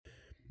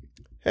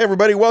Hey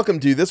everybody, welcome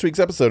to this week's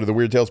episode of the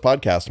Weird Tales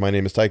Podcast. My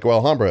name is Tycho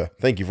Alhambra.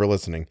 Thank you for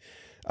listening.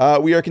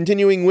 We are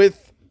continuing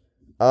with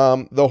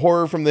the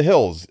horror from the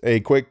hills. A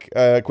quick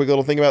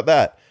little thing about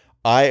that.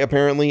 I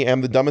apparently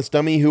am the dumbest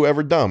dummy who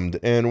ever dumbed,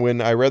 and when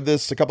I read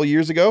this a couple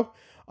years ago,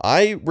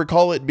 I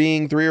recall it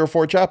being 3 or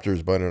 4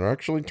 chapters, but it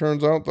actually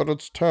turns out that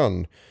it's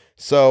 10.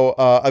 So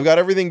I've got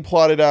everything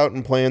plotted out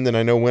and planned, and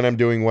I know when I'm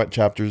doing what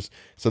chapters.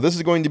 So this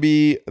is going to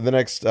be the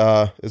next,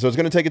 so it's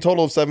going to take a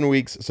total of 7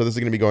 weeks. So this is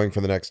going to be going for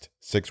the next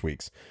 6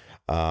 weeks.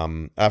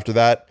 After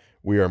that,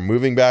 we are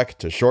moving back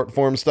to short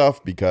form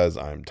stuff because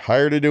I'm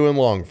tired of doing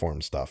long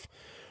form stuff.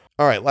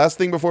 All right, last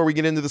thing before we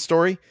get into the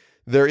story,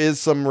 there is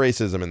some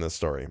racism in this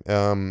story.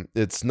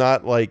 It's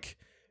not like,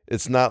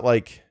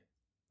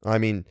 I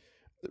mean,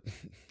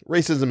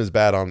 racism is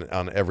bad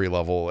on every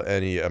level,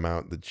 any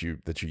amount that you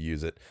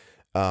use it.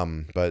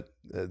 But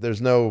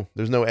there's no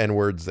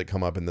N-words that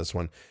come up in this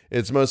one.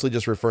 It's mostly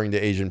just referring to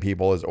Asian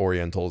people as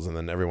Orientals and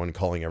then everyone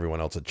calling everyone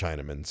else a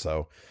Chinaman.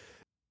 So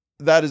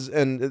that is,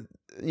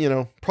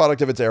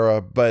 product of its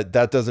era, but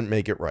that doesn't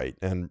make it right.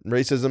 And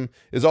racism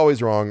is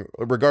always wrong,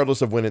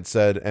 regardless of when it's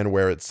said and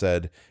where it's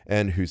said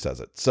and who says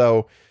it.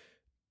 So,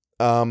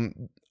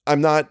 I'm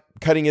not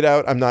cutting it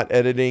out. I'm not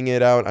editing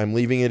it out. I'm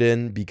leaving it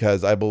in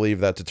because I believe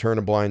that to turn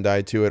a blind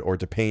eye to it or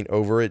to paint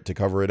over it, to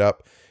cover it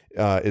up,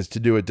 is to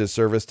do a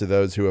disservice to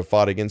those who have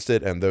fought against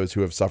it and those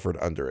who have suffered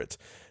under it.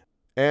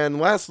 And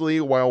lastly,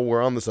 while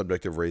we're on the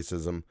subject of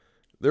racism,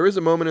 there is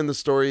a moment in the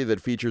story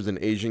that features an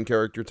Asian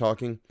character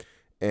talking,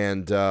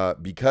 and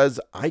because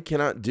I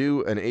cannot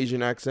do an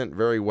Asian accent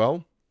very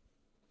well,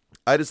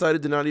 I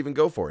decided to not even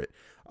go for it.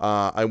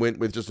 I went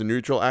with just a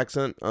neutral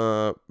accent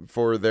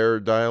for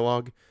their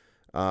dialogue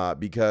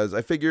because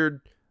I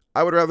figured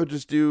I would rather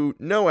just do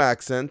no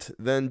accent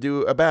than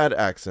do a bad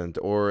accent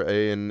or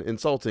an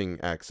insulting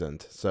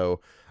accent. So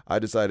I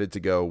decided to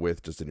go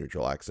with just a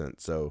neutral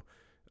accent. So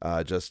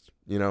just,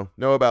 know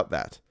about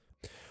that.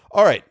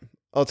 All right,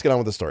 let's get on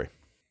with the story.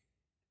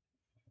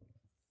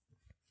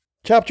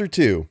 Chapter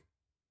 2,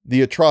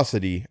 The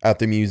Atrocity at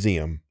the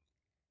Museum.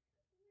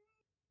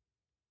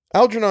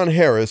 Algernon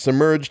Harris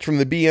emerged from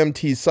the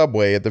BMT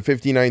subway at the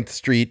 59th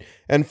Street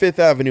and 5th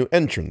Avenue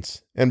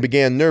entrance and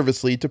began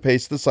nervously to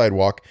pace the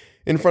sidewalk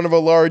in front of a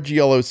large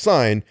yellow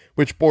sign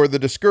which bore the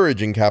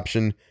discouraging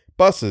caption,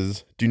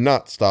 "Buses do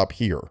not stop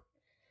here."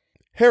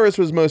 Harris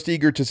was most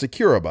eager to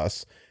secure a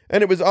bus,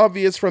 and it was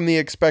obvious from the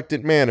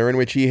expectant manner in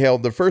which he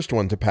hailed the first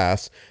one to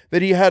pass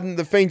that he hadn't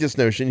the faintest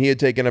notion he had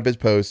taken up his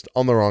post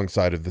on the wrong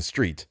side of the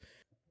street.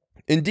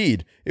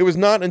 Indeed, it was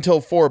not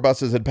until 4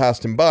 buses had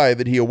passed him by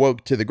that he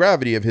awoke to the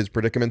gravity of his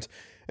predicament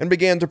and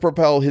began to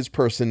propel his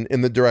person in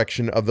the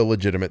direction of the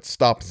legitimate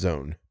stop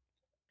zone.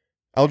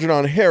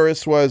 Algernon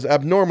Harris was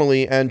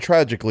abnormally and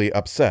tragically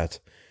upset.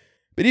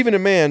 But even a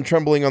man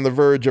trembling on the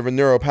verge of a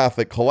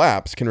neuropathic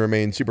collapse can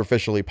remain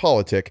superficially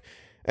politic,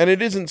 and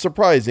it isn't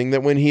surprising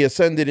that when he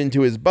ascended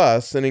into his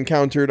bus and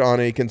encountered on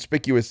a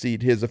conspicuous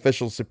seat his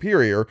official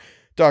superior,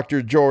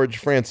 Dr. George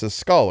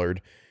Francis Scollard,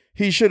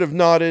 he should have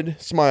nodded,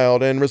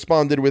 smiled, and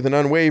responded with an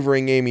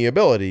unwavering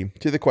amiability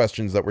to the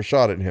questions that were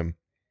shot at him.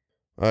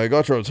 "I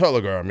got your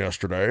telegram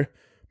yesterday,"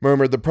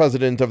 murmured the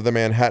president of the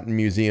Manhattan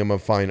Museum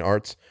of Fine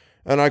Arts,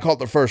 "and I caught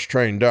the first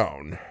train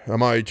down.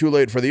 Am I too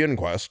late for the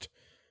inquest?"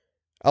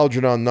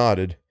 Algernon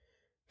nodded.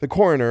 The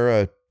coroner,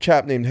 a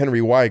chap named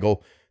Henry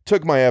Weigel,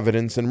 took my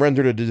evidence and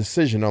rendered a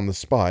decision on the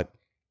spot.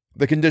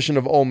 The condition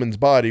of Ullman's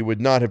body would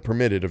not have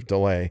permitted of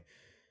delay.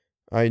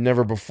 I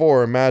never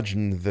before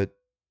imagined that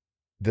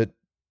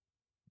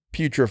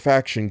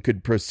putrefaction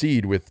could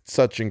proceed with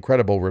such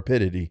incredible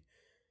rapidity.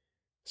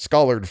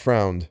 Scollard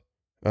frowned.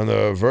 "And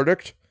the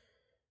verdict?"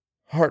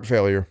 "Heart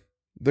failure."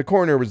 The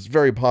coroner was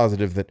very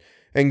positive that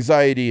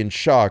anxiety and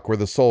shock were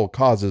the sole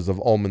causes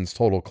of Ullman's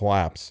total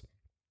collapse.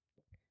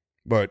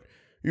 "But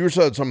you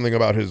said something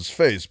about his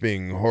face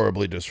being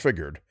horribly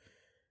disfigured."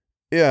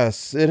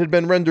 "Yes, it had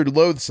been rendered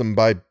loathsome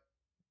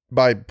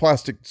by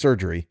plastic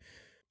surgery."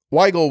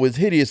 Weigel was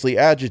hideously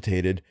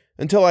agitated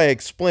until I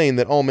explained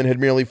that Ullman had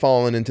merely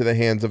fallen into the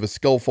hands of a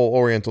skillful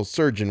Oriental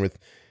surgeon with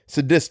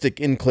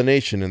sadistic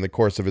inclination in the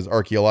course of his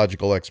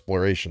archaeological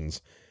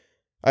explorations.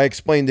 I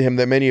explained to him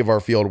that many of our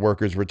field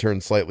workers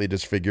returned slightly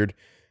disfigured,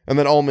 and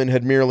that Ullman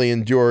had merely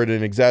endured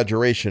an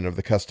exaggeration of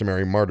the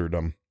customary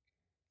martyrdom.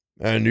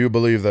 "And you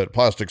believe that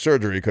plastic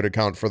surgery could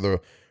account for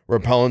the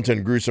repellent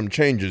and gruesome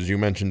changes you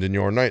mentioned in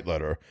your night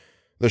letter,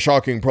 the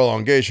shocking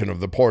prolongation of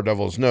the poor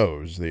devil's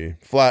nose, the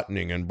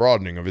flattening and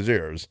broadening of his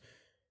ears?"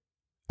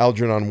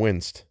 Algernon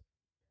winced.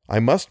 "I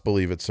must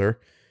believe it, sir.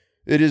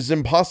 It is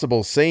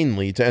impossible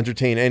sanely to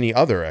entertain any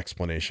other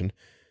explanation."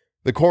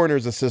 The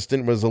coroner's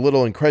assistant was a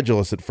little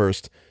incredulous at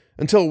first,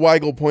 until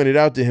Weigel pointed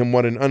out to him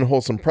what an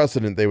unwholesome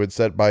precedent they would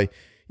set by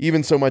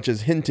even so much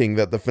as hinting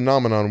that the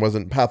phenomenon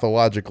wasn't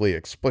pathologically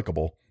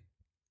explicable.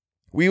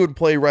 "We would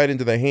play right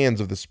into the hands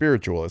of the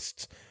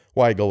spiritualists,"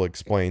 Weigel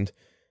explained.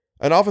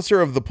 "An officer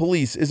of the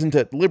police isn't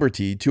at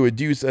liberty to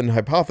adduce an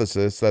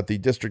hypothesis that the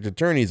district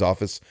attorney's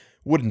office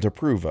wouldn't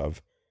approve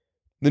of.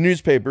 The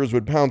newspapers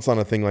would pounce on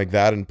a thing like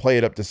that and play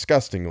it up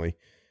disgustingly.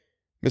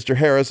 Mr.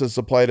 Harris has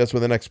supplied us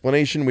with an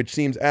explanation which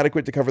seems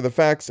adequate to cover the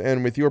facts,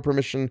 and with your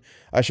permission,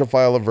 I shall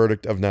file a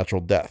verdict of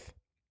natural death."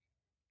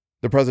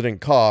 The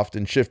president coughed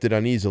and shifted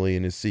uneasily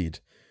in his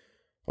seat.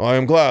 "I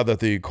am glad that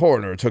the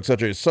coroner took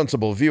such a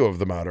sensible view of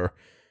the matter.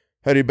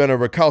 Had he been a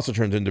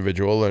recalcitrant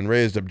individual and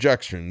raised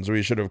objections,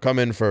 we should have come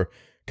in for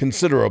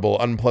considerable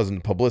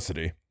unpleasant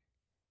publicity.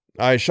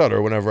 I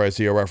shudder whenever I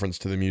see a reference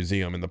to the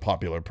museum in the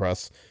popular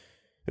press.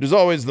 It is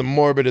always the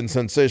morbid and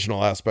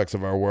sensational aspects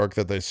of our work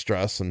that they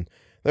stress, and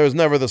there is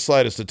never the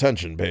slightest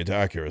attention paid to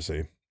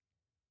accuracy."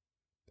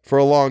 For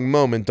a long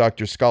moment,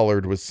 Dr.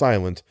 Scollard was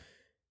silent.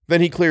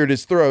 Then he cleared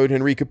his throat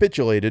and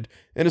recapitulated,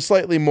 in a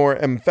slightly more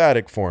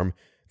emphatic form,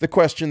 the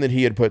question that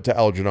he had put to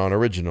Algernon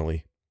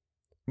originally.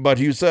 "But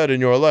you said in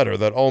your letter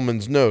that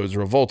Ullman's nose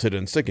revolted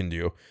and sickened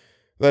you,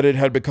 that it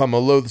had become a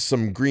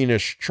loathsome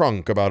greenish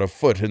trunk about a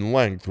foot in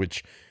length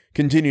which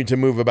continued to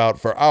move about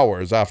for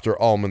hours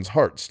after Ullman's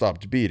heart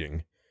stopped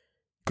beating.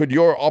 Could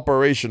your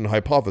operation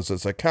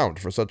hypothesis account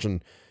for such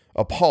an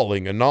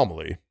appalling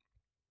anomaly?"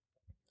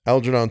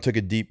 Algernon took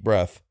a deep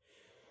breath.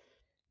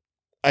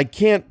 "I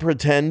can't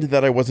pretend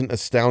that I wasn't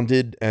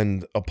astounded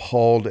and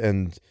appalled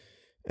and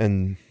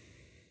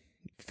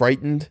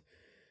frightened,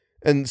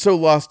 and so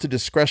lost to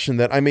discretion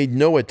that I made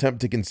no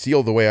attempt to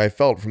conceal the way I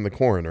felt from the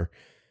coroner.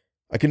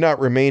 I could not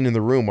remain in the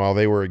room while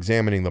they were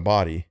examining the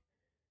body."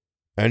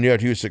 "And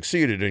yet you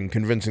succeeded in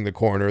convincing the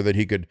coroner that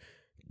he could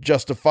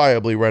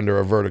justifiably render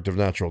a verdict of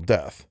natural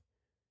death."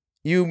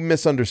 "You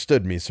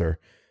misunderstood me, sir.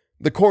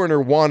 The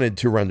coroner wanted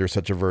to render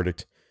such a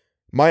verdict.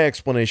 My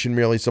explanation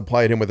merely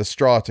supplied him with a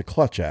straw to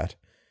clutch at.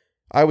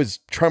 I was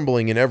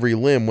trembling in every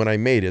limb when I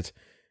made it,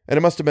 and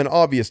it must have been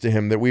obvious to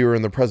him that we were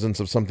in the presence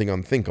of something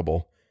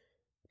unthinkable.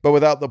 But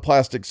without the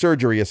plastic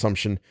surgery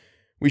assumption,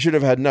 we should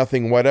have had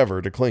nothing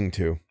whatever to cling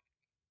to."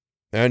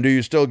 "And do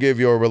you still give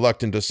your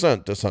reluctant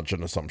assent to such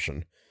an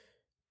assumption?"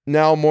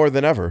 "Now more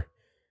than ever.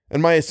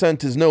 And my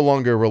assent is no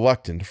longer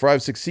reluctant, for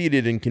I've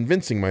succeeded in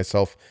convincing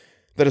myself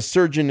that a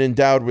surgeon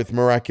endowed with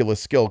miraculous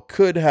skill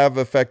could have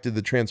effected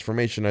the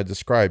transformation I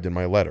described in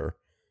my letter."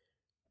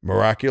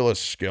 "Miraculous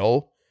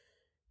skill?"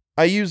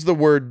 "I use the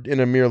word in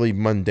a merely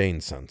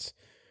mundane sense.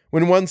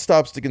 When one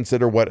stops to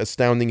consider what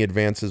astounding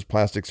advances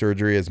plastic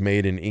surgery has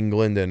made in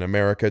England and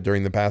America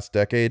during the past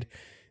decade,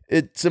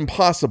 it's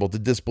impossible to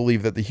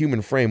disbelieve that the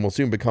human frame will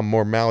soon become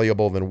more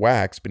malleable than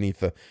wax beneath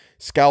the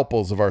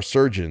scalpels of our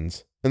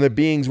surgeons, and that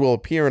beings will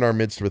appear in our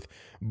midst with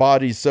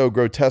bodies so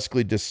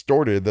grotesquely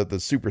distorted that the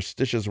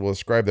superstitious will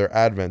ascribe their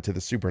advent to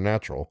the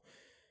supernatural.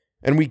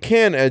 And we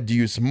can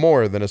adduce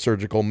more than a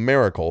surgical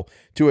miracle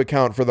to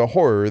account for the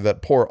horror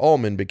that poor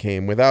Ullman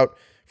became without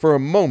for a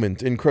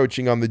moment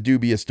encroaching on the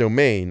dubious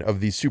domain of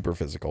the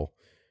superphysical.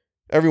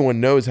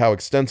 Everyone knows how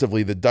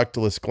extensively the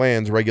ductless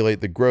glands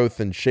regulate the growth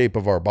and shape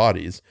of our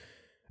bodies.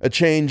 A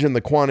change in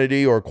the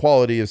quantity or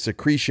quality of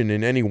secretion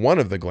in any one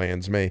of the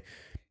glands may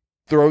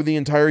throw the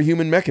entire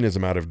human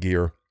mechanism out of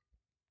gear.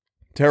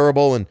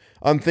 Terrible and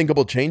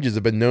unthinkable changes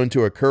have been known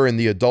to occur in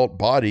the adult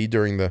body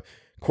during the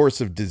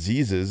course of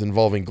diseases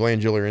involving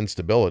glandular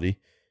instability.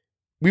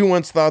 We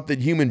once thought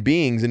that human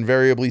beings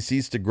invariably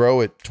cease to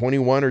grow at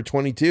 21 or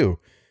 22.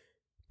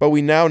 But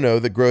we now know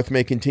that growth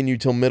may continue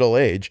till middle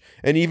age,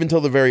 and even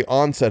till the very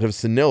onset of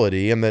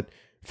senility, and that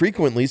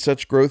frequently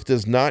such growth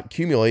does not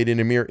accumulate in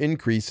a mere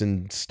increase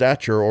in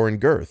stature or in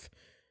girth.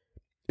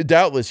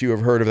 Doubtless you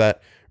have heard of that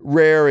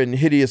rare and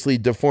hideously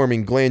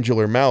deforming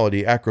glandular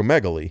malady,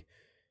 acromegaly.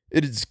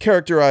 It is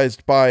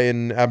characterized by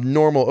an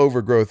abnormal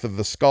overgrowth of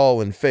the skull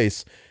and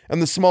face,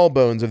 and the small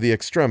bones of the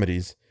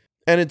extremities,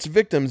 and its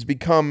victims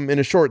become, in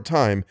a short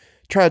time,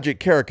 tragic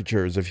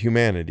caricatures of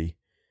humanity.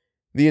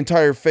 The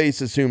entire face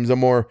assumes a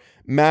more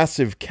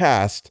massive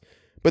cast,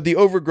 but the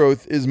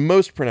overgrowth is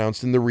most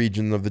pronounced in the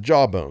region of the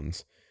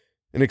jawbones.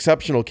 In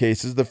exceptional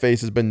cases, the face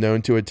has been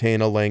known to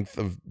attain a length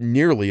of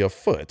nearly a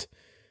foot.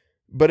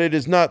 But it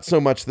is not so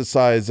much the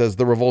size as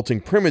the revolting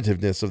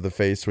primitiveness of the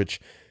face which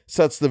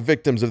sets the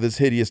victims of this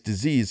hideous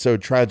disease so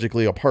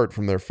tragically apart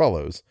from their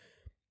fellows.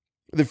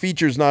 The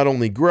features not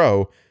only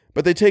grow,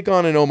 but they take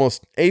on an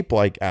almost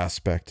ape-like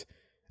aspect,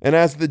 and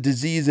as the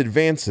disease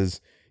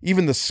advances,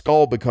 even the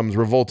skull becomes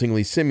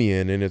revoltingly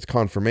simian in its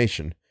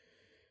conformation.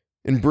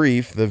 In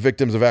brief, the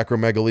victims of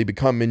acromegaly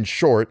become, in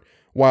short,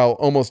 while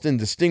almost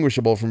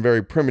indistinguishable from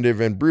very primitive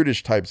and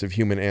brutish types of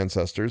human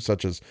ancestors,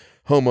 such as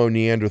Homo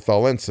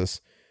neanderthalensis,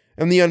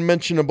 and the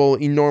unmentionable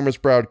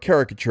enormous-browed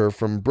caricature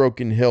from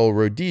Broken Hill,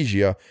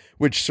 Rhodesia,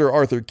 which Sir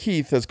Arthur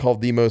Keith has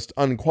called the most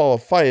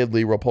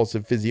unqualifiedly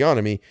repulsive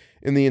physiognomy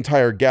in the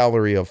entire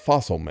gallery of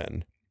fossil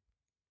men.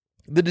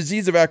 The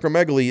disease of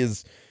acromegaly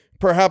is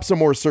perhaps a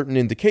more certain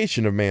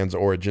indication of man's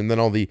origin than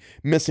all the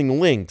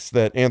missing links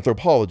that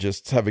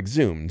anthropologists have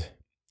exhumed.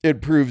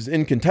 It proves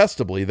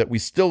incontestably that we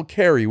still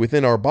carry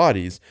within our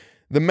bodies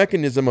the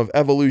mechanism of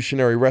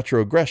evolutionary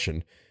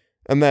retrogression,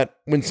 and that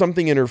when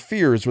something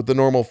interferes with the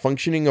normal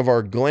functioning of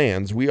our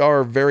glands, we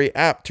are very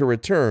apt to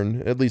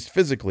return, at least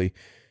physically,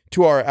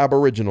 to our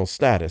aboriginal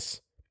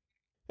status.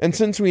 And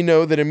since we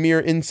know that a mere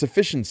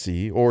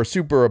insufficiency or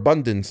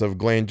superabundance of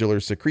glandular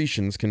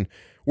secretions can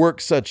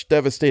work such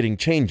devastating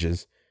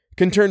changes,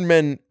 can turn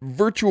men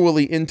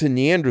virtually into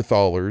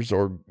Neanderthalers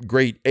or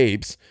great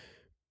apes,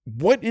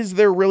 what is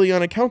there really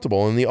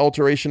unaccountable in the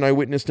alteration I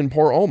witnessed in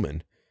poor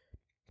Ullman?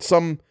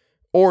 Some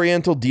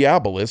Oriental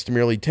diabolist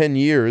merely 10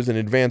 years in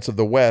advance of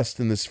the West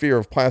in the sphere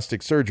of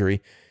plastic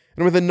surgery,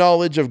 and with a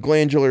knowledge of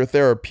glandular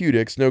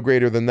therapeutics no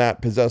greater than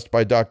that possessed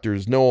by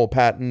Doctors Noel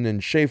Patton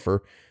and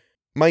Schaefer,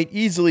 might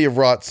easily have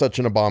wrought such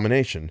an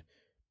abomination.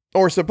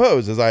 Or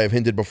suppose, as I have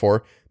hinted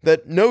before,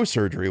 that no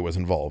surgery was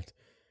involved.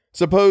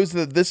 Suppose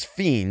that this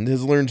fiend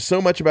has learned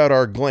so much about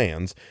our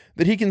glands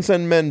that he can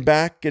send men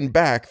back and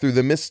back through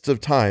the mists of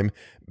time,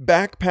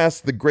 back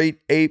past the great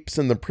apes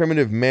and the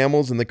primitive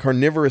mammals and the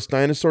carnivorous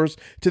dinosaurs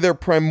to their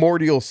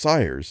primordial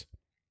sires.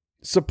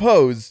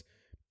 Suppose,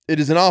 it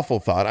is an awful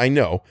thought, I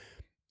know,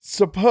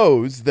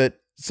 suppose that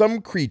some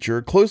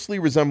creature closely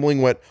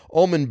resembling what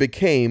Ullman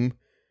became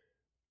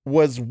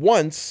was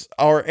once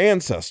our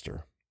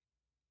ancestor.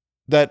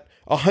 That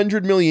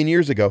 100 million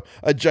years ago,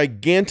 a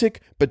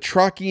gigantic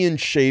batrachian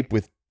shape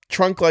with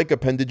trunk-like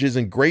appendages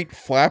and great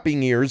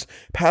flapping ears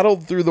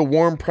paddled through the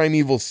warm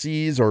primeval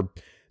seas or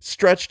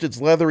stretched its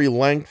leathery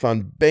length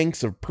on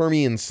banks of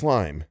Permian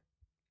slime.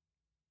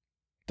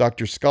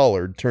 Dr.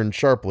 Scollard turned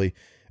sharply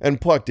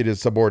and plucked at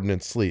his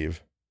subordinate's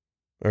sleeve.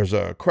 "There's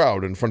a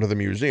crowd in front of the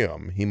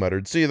museum," he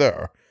muttered. "See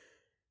there."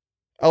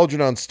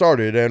 Algernon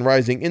started and,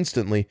 rising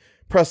instantly,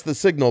 pressed the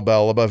signal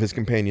bell above his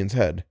companion's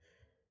head.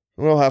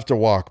 "We'll have to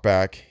walk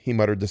back," he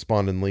muttered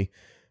despondently.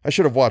 "I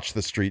should have watched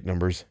the street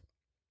numbers."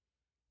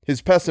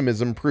 His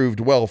pessimism proved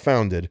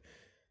well-founded.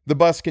 The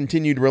bus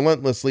continued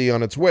relentlessly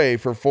on its way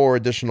for 4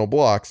 additional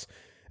blocks,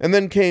 and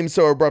then came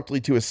so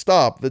abruptly to a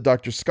stop that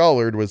Dr.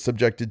 Scollard was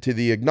subjected to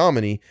the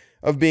ignominy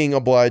of being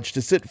obliged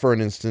to sit for an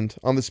instant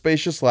on the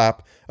spacious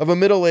lap of a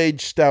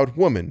middle-aged stout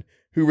woman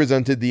who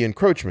resented the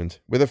encroachment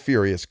with a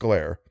furious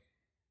glare.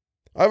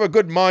 "I've a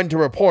good mind to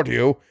report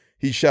you,"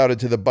 he shouted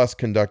to the bus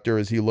conductor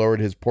as he lowered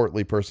his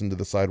portly person to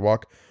the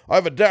sidewalk.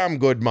 "I've a damn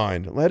good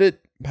mind." "Let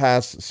it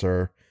pass,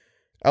 sir."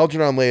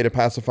 Algernon laid a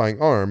pacifying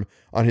arm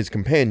on his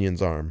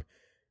companion's arm.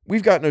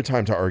 "We've got no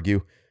time to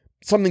argue.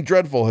 Something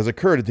dreadful has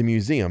occurred at the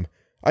museum.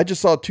 I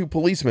just saw 2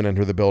 policemen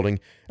enter the building,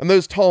 and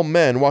those tall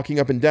men walking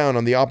up and down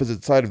on the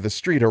opposite side of the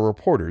street are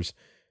reporters.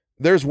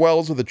 There's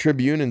Wells of the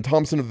Tribune and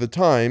Thompson of the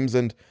Times,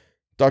 and—"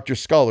 Dr.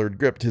 Scollard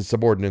gripped his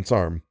subordinate's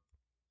arm.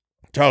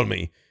 "Tell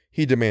me,"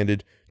 he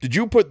demanded, "did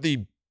you put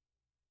the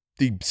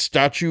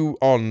statue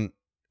on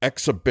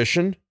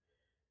exhibition?"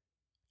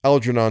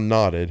 Algernon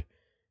nodded.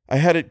 "I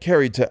had it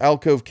carried to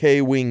Alcove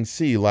K, Wing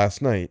C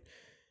last night.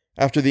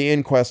 After the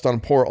inquest on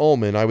poor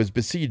Ullman, I was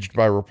besieged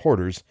by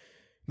reporters.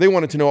 They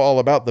wanted to know all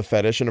about the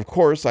fetish, and of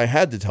course I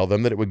had to tell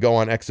them that it would go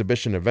on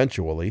exhibition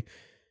eventually.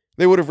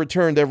 They would have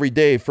returned every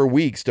day for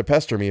weeks to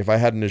pester me if I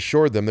hadn't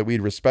assured them that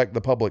we'd respect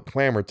the public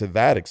clamor to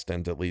that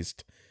extent at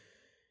least.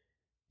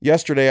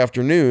 Yesterday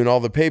afternoon, all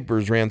the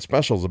papers ran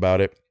specials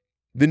about it.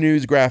 The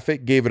News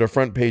Graphic gave it a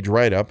front-page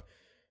write-up.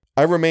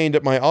 I remained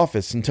at my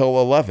office until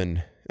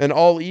 11, and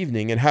all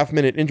evening, at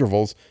half-minute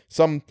intervals,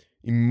 some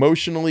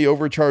emotionally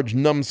overcharged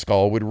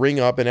numbskull would ring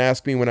up and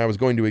ask me when I was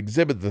going to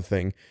exhibit the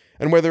thing,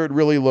 and whether it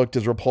really looked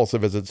as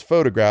repulsive as its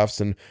photographs,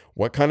 and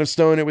what kind of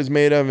stone it was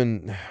made of,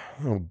 and,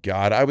 oh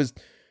God, I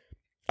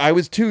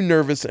was too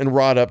nervous and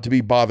wrought up to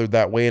be bothered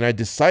that way, and I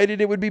decided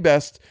it would be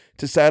best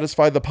to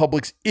satisfy the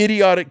public's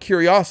idiotic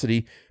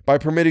curiosity by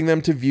permitting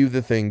them to view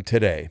the thing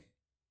today."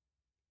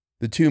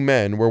 The 2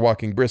 men were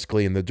walking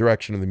briskly in the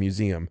direction of the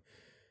museum.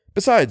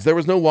 Besides, there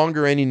was no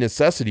longer any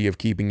necessity of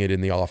keeping it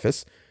in the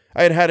office.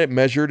 I had had it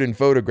measured and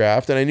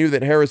photographed, and I knew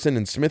that Harrison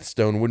and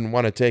Smithstone wouldn't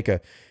want to take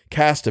a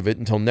cast of it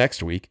until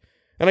next week,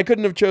 and I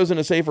couldn't have chosen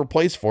a safer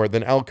place for it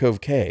than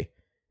Alcove K.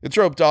 It's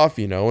roped off,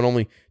 you know, and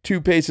only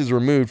 2 paces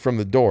removed from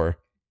the door.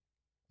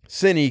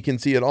 Cinny can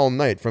see it all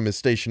night from his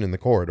station in the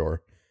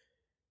corridor.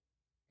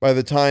 By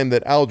the time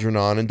that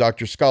Algernon and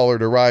Dr.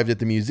 Scollard arrived at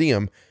the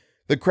museum,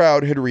 the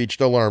crowd had reached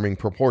alarming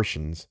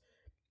proportions.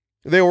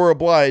 They were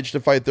obliged to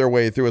fight their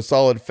way through a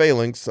solid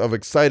phalanx of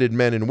excited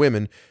men and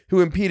women who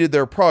impeded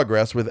their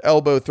progress with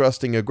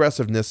elbow-thrusting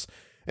aggressiveness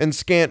and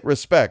scant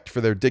respect for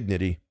their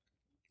dignity.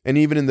 And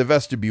even in the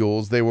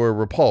vestibules, they were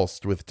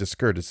repulsed with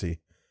discourtesy.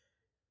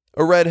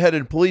 A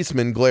red-headed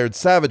policeman glared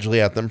savagely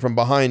at them from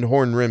behind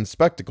horn-rimmed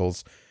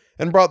spectacles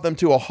and brought them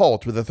to a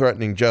halt with a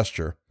threatening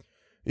gesture.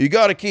 "You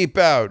gotta keep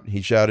out,"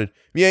 he shouted.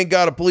 "If you ain't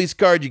got a police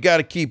card, you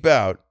gotta keep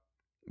out."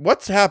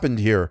 "What's happened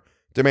here?"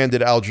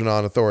 demanded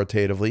Algernon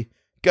authoritatively.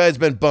 "Guy's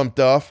been bumped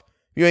off.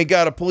 If you ain't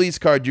got a police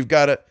card, you've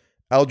got a—"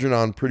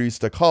 Algernon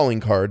produced a calling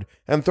card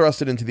and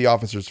thrust it into the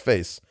officer's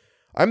face.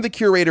 "I'm the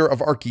curator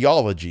of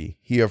archaeology,"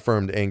 he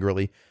affirmed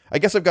angrily. "I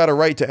guess I've got a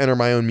right to enter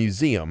my own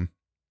museum."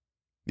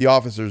 The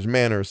officer's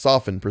manner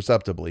softened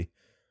perceptibly.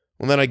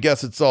 "Well, then I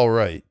guess it's all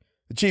right.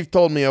 The chief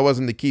told me I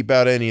wasn't to keep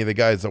out any of the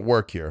guys that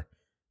work here.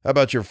 How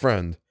about your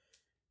friend?"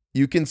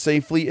 "You can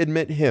safely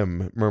admit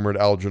him," murmured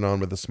Algernon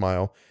with a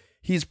smile.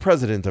 "He's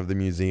president of the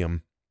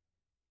museum."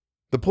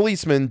 The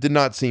policeman did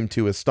not seem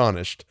too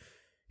astonished.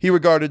 He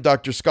regarded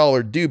Dr.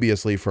 Scollard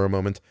dubiously for a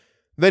moment.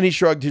 Then he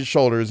shrugged his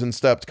shoulders and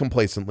stepped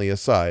complacently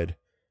aside.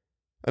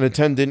 An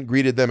attendant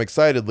greeted them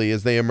excitedly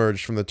as they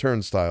emerged from the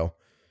turnstile.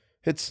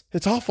 It's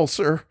awful,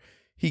 sir,"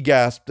 he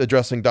gasped,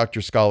 addressing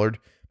Dr. Scollard.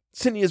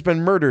 "Sidney has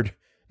been murdered.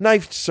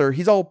 Knifed, sir.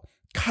 He's all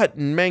cut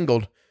and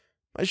mangled.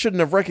 I shouldn't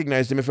have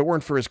recognized him if it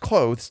weren't for his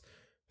clothes.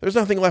 There's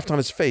nothing left on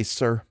his face,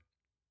 sir."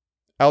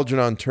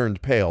 Algernon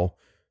turned pale.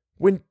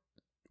 When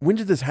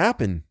did this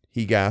happen?"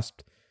 he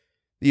gasped.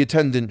 The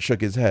attendant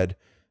shook his head.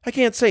 "I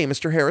can't say,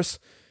 Mr. Harris.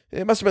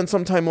 It must have been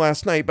sometime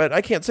last night, but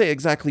I can't say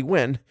exactly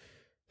when.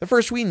 The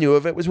first we knew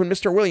of it was when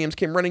Mr. Williams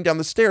came running down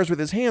the stairs with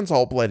his hands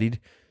all bloodied.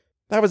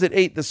 That was at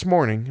 8 this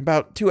morning,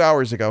 about 2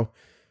 hours ago.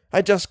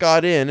 I just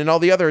got in, and all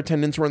the other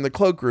attendants were in the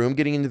cloakroom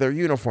getting into their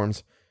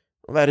uniforms.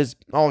 That is,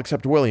 all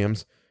except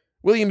Williams.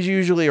 Williams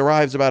usually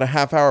arrives about a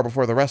half hour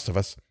before the rest of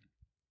us.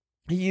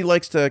 He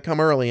likes to come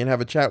early and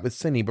have a chat with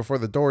Sidney before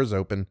the doors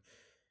open."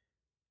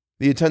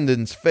 The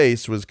attendant's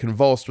face was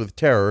convulsed with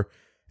terror,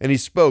 and he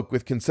spoke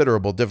with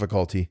considerable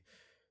difficulty.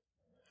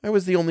 "I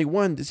was the only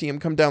one to see him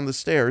come down the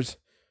stairs.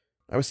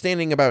 I was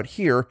standing about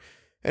here,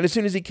 and as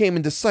soon as he came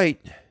into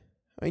sight,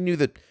 I knew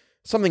that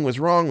something was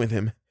wrong with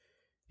him.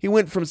 He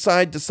went from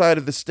side to side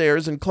of the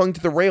stairs and clung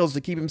to the rails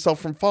to keep himself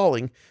from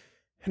falling,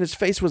 and his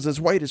face was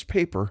as white as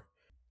paper."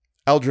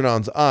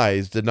 Algernon's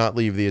eyes did not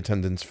leave the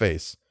attendant's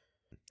face.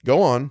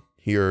 "Go on,"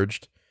 he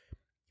urged.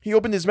 "He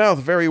opened his mouth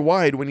very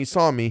wide when he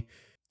saw me.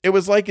 It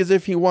was like as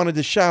if he wanted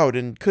to shout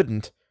and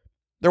couldn't.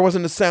 There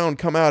wasn't a sound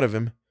come out of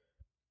him."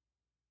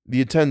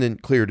 The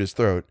attendant cleared his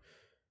throat.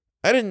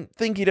 "I didn't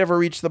think he'd ever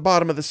reach the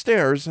bottom of the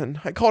stairs,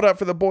 and I called out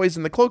for the boys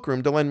in the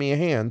cloakroom to lend me a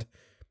hand."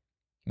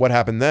 "What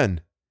happened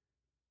then?"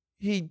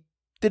 "He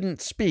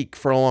didn't speak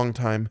for a long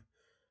time.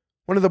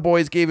 One of the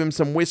boys gave him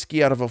some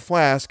whiskey out of a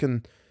flask,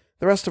 and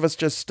the rest of us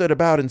just stood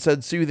about and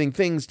said soothing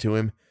things to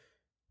him.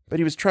 But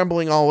he was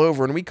trembling all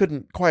over, and we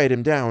couldn't quiet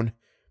him down.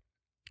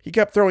 He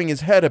kept throwing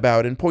his head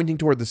about and pointing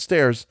toward the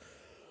stairs,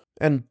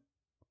 and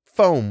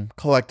foam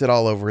collected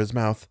all over his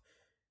mouth.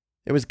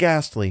 It was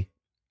ghastly."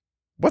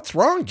 "What's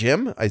wrong,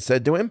 Jim?" I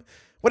said to him.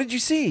 "What did you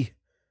see?"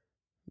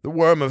 "The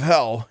worm of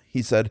hell,"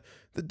 he said.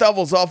 "The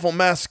devil's awful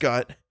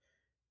mascot."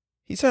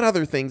 He said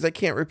other things I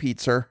can't repeat,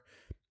 sir.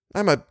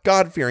 I'm a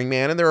God-fearing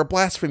man, and there are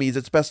blasphemies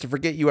it's best to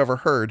forget you ever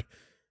heard.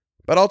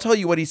 But I'll tell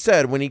you what he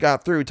said when he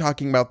got through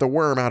talking about the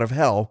worm out of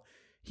hell.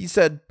 He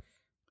said,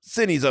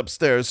 'Sidney's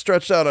upstairs,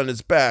 stretched out on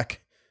his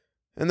back,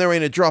 and there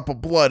ain't a drop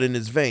of blood in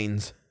his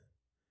veins.'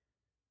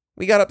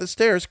 We got up the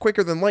stairs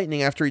quicker than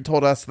lightning after he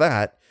told us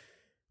that.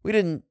 We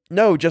didn't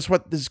know just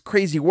what his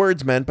crazy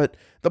words meant, but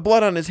the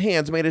blood on his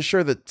hands made us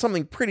sure that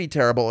something pretty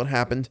terrible had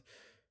happened.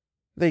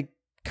 They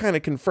kind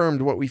of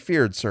confirmed what we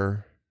feared,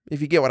 sir,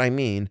 if you get what I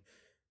mean."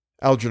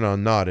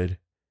 Algernon nodded.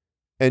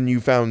 "And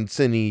you found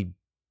Sidney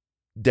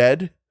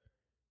dead?"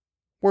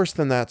 "Worse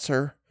than that,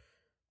 sir.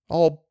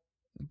 All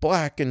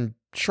black and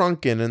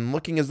shrunken and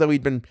looking as though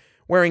he'd been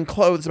wearing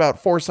clothes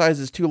about 4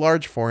 sizes too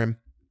large for him.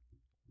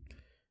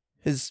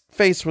 His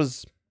face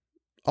was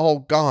all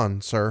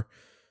gone, sir.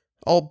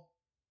 All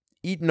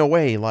eaten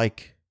away,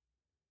 like.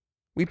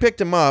 We picked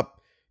him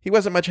up. He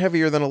wasn't much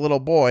heavier than a little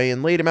boy,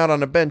 and laid him out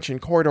on a bench in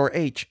Corridor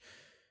H.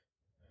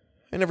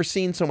 I never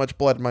seen so much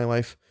blood in my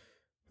life.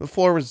 The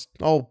floor was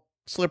all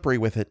slippery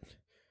with it.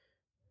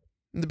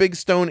 The big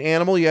stone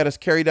animal you had us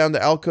carry down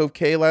to Alcove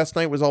K last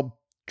night was all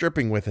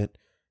dripping with it,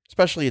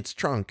 especially its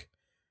trunk.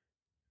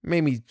 It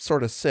made me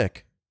sort of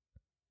sick.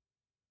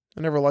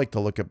 I never liked to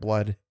look at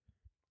blood."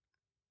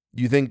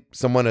 "You think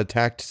someone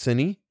attacked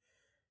Sidney?"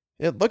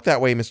 "It looked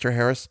that way, Mr.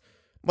 Harris.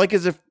 Like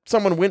as if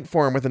someone went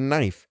for him with a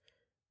knife.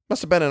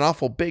 Must have been an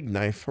awful big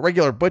knife, a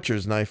regular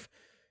butcher's knife.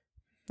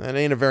 That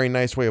ain't a very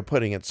nice way of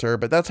putting it, sir,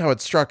 but that's how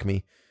it struck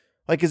me.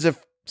 Like as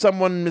if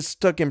someone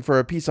mistook him for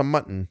a piece of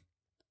mutton."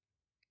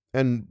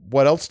 "And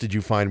what else did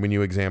you find when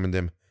you examined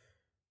him?"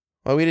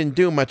 "Well, we didn't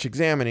do much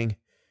examining.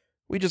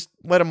 We just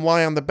let him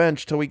lie on the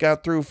bench till we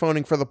got through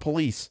phoning for the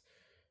police.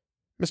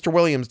 Mr.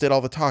 Williams did all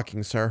the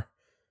talking, sir."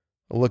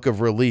 A look of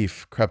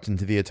relief crept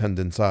into the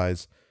attendant's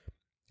eyes.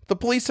 "The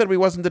police said we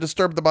wasn't to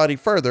disturb the body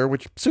further,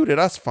 which suited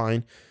us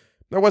fine.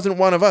 There wasn't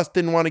one of us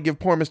didn't want to give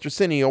poor Mr.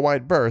 Sidney a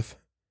wide berth."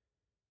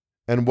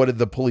 "And what did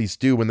the police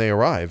do when they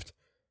arrived?"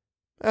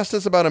 "Asked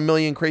us about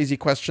 1,000,000 crazy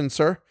questions,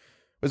 sir.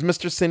 Was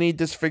Mr. Sidney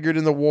disfigured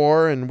in the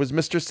war, and was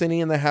Mr.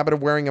 Sidney in the habit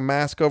of wearing a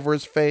mask over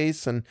his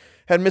face, and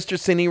had Mr.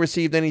 Sidney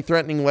received any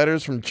threatening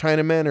letters from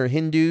Chinamen or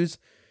Hindus?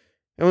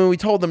 And when we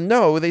told them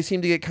no, they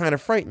seemed to get kind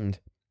of frightened.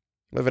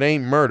 'If it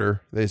ain't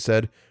murder,' they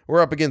said,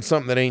 'we're up against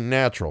something that ain't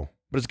natural.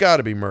 But it's got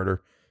to be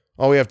murder.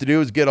 All we have to do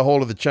is get a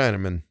hold of the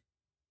Chinaman.'"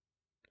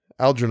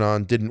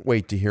 Algernon didn't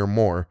wait to hear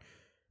more.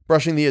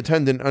 Brushing the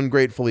attendant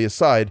ungratefully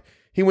aside,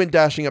 he went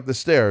dashing up the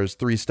stairs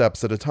 3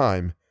 steps at a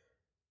time.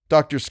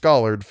 Dr.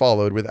 Scollard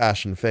followed with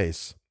ashen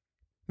face.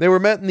 They were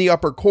met in the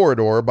upper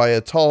corridor by a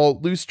tall,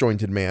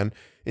 loose-jointed man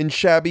in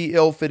shabby,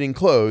 ill-fitting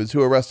clothes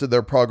who arrested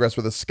their progress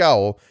with a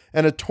scowl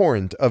and a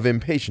torrent of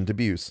impatient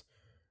abuse.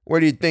 "Where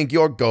do you think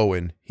you're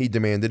going?" he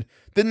demanded.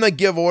 "Didn't I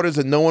give orders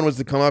that no one was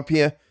to come up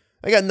here?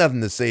 I got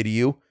nothing to say to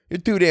you. You're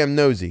too damn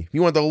nosy. If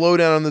you want the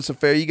lowdown on this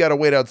affair, you gotta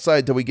wait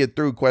outside till we get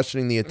through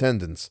questioning the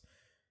attendants.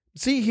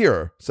 "See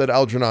here," said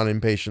Algernon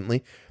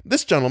impatiently.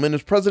 "This gentleman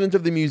is president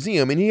of the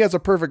museum, and he has a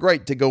perfect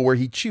right to go where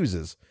he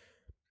chooses."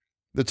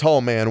 The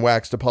tall man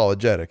waxed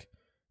apologetic.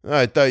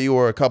 "I thought you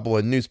were a couple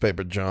of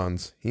newspaper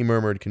Johns," he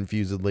murmured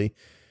confusedly.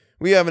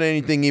 "We haven't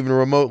anything even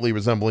remotely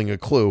resembling a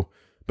clue,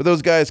 but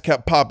those guys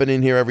kept popping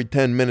in here every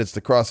 10 minutes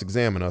to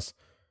cross-examine us.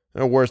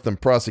 They're worse than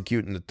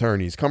prosecuting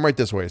attorneys. Come right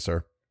this way,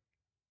 sir."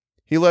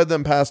 He led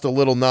them past a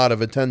little knot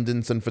of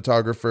attendants and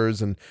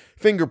photographers and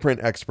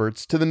fingerprint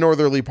experts to the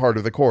northerly part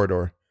of the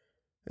corridor.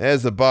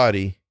 "As the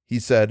body," he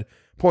said,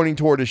 pointing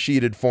toward a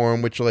sheeted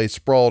form which lay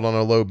sprawled on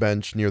a low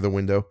bench near the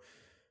window.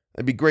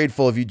 "I'd be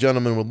grateful if you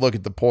gentlemen would look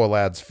at the poor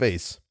lad's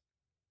face."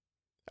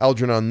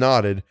 Algernon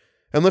nodded,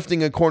 and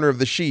lifting a corner of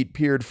the sheet,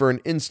 peered for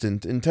an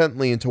instant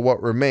intently into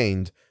what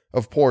remained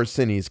of poor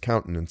Cinny's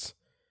countenance.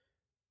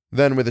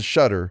 Then, with a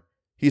shudder,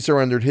 he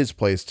surrendered his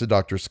place to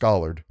Dr.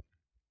 Scollard.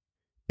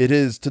 It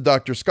is to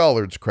Dr.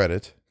 Scollard's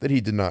credit that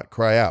he did not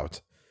cry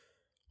out.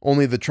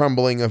 Only the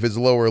trembling of his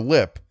lower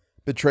lip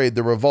betrayed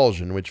the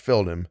revulsion which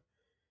filled him.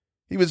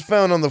 "He was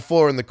found on the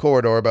floor in the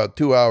corridor about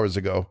 2 hours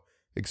ago,"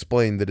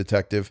 explained the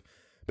detective.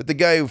 "But the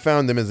guy who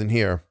found him isn't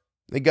here.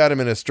 They got him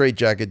in a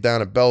straitjacket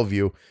down at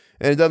Bellevue,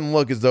 and it doesn't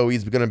look as though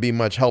he's going to be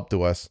much help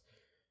to us.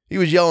 He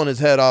was yelling his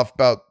head off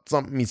about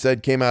something he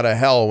said came out of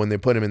hell when they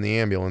put him in the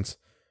ambulance.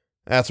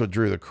 That's what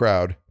drew the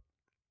crowd."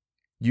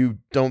 "You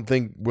don't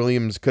think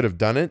Williams could have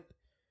done it?"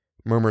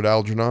 murmured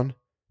Algernon.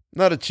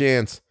 "Not a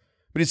chance.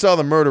 But he saw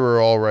the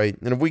murderer all right,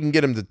 and if we can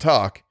get him to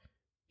talk—"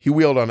 He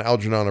wheeled on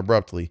Algernon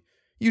abruptly.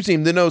 "You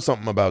seem to know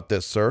something about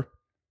this, sir."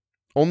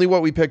 "Only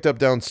what we picked up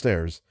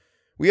downstairs.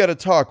 We had a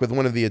talk with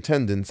one of the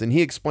attendants, and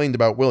he explained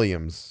about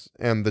Williams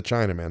and the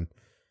Chinaman."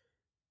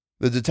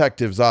 The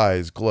detective's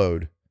eyes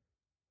glowed.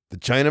 "The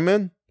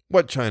Chinaman?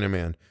 What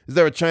Chinaman? Is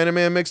there a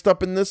Chinaman mixed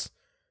up in this?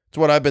 It's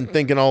what I've been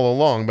thinking all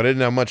along, but I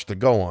didn't have much to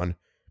go on."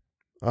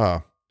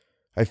 "Ah,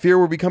 I fear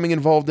we're becoming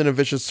involved in a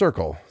vicious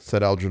circle,"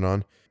 said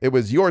Algernon. "It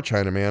was your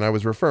Chinaman I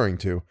was referring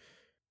to.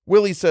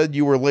 Willie said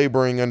you were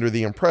laboring under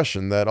the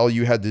impression that all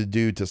you had to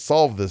do to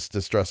solve this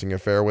distressing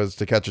affair was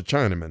to catch a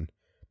Chinaman."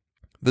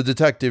 The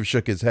detective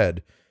shook his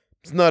head.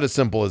 "It's not as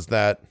simple as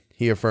that,"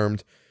 he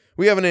affirmed.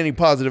 "We haven't any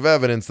positive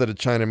evidence that a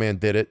Chinaman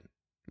did it.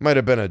 Might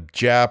have been a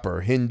Jap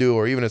or Hindu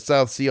or even a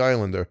South Sea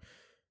Islander.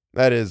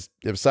 That is,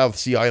 if South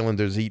Sea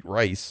Islanders eat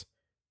rice."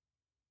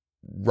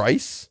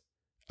 "Rice?"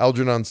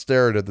 Algernon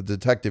stared at the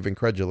detective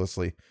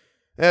incredulously.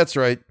 "That's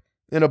right.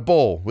 In a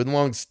bowl, with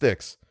long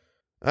sticks.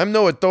 I'm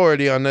no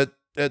authority on that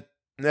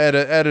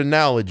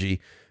analogy,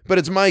 but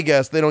it's my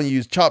guess they don't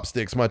use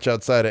chopsticks much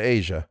outside of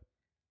Asia."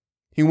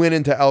 He went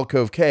into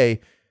Alcove K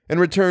and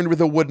returned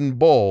with a wooden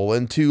bowl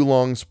and 2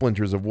 long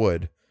splinters of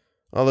wood.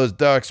 "All those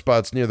dark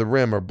spots near the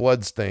rim are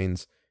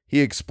bloodstains," he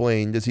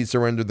explained as he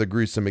surrendered the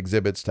gruesome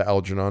exhibits to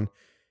Algernon.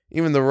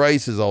 "Even the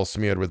rice is all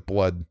smeared with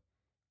blood."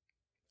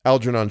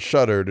 Algernon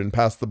shuddered and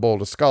passed the bowl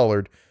to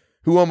Scollard,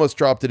 who almost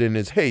dropped it in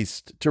his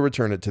haste to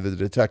return it to the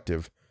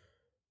detective.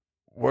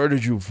 "Where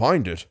did you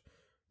find it?"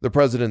 The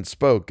president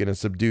spoke in a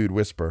subdued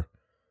whisper.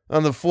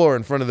 "On the floor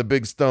in front of the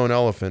big stone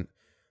elephant.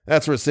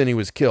 That's where Cinny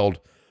was killed.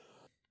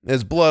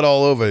 There's blood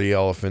all over the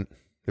elephant,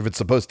 if it's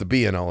supposed to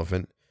be an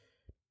elephant."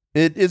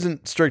 "It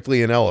isn't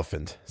strictly an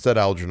elephant," said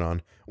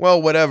Algernon.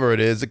 "Well, whatever it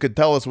is, it could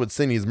tell us what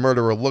Cinny's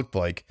murderer looked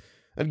like.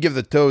 I'd give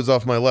the toes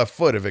off my left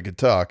foot if it could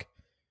talk."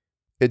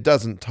 "It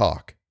doesn't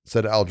talk,"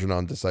 said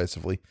Algernon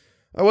decisively.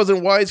 "I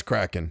wasn't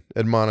wisecracking,"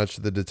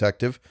 admonished the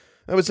detective.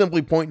 "I was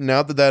simply pointing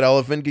out that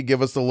elephant could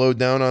give us the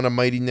lowdown on a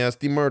mighty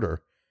nasty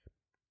murder."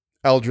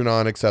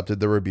 Algernon accepted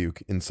the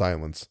rebuke in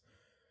silence.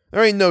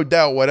 "There ain't no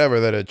doubt whatever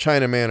that a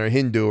Chinaman or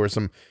Hindu or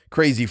some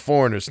crazy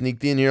foreigner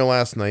sneaked in here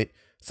last night,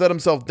 set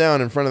himself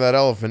down in front of that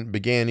elephant and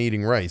began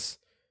eating rice.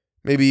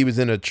 Maybe he was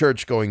in a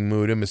church-going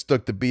mood and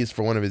mistook the beast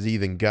for one of his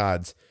heathen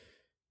gods.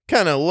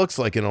 Kinda looks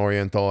like an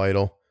Oriental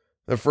idol.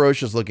 The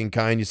ferocious-looking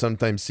kind you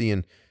sometimes see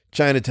in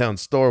Chinatown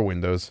store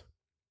windows."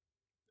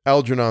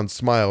 Algernon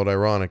smiled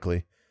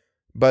ironically.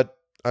 "But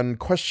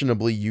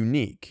unquestionably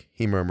unique,"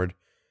 he murmured.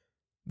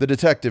 The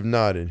detective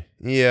nodded.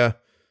 "Yeah,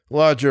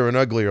 larger and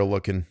uglier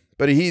looking,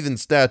 but a heathen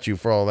statue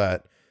for all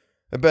that.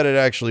 I bet it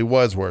actually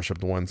was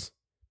worshipped once.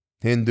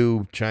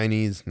 Hindu,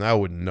 Chinese, I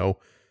wouldn't know,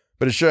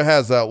 but it sure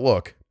has that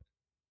look."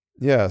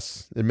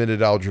 "Yes,"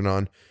 admitted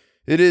Algernon,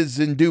 "it is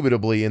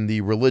indubitably in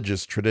the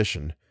religious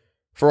tradition.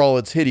 For all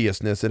its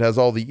hideousness, it has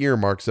all the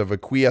earmarks of a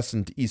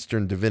quiescent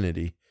Eastern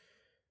divinity."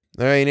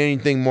 "There ain't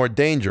anything more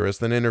dangerous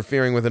than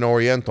interfering with an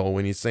Oriental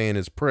when he's saying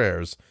his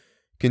prayers,"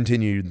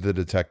 continued the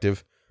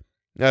detective.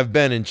 "I've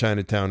been in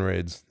Chinatown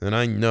raids, and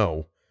I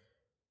know.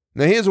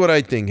 Now here's what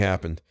I think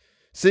happened.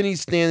 Cindy's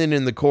standing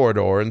in the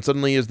corridor, and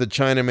suddenly hears the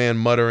Chinaman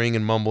muttering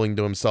and mumbling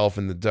to himself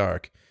in the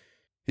dark.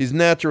 He's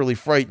naturally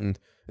frightened,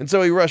 and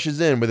so he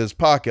rushes in with his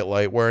pocket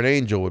light where an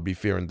angel would be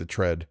fearing to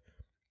tread.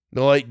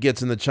 The light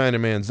gets in the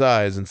Chinaman's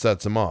eyes and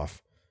sets him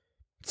off.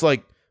 It's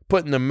like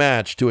putting a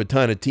match to a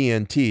ton of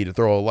TNT to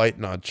throw a light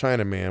on a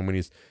Chinaman when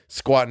he's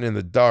squatting in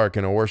the dark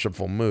in a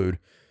worshipful mood.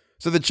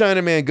 So the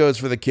Chinaman goes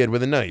for the kid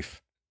with a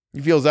knife.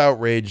 He feels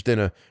outraged in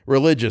a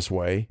religious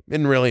way,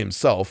 isn't really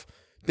himself,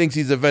 Thinks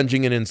he's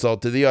avenging an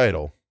insult to the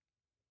idol.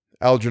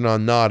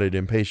 Algernon nodded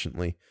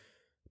impatiently.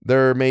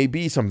 There may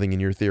be something in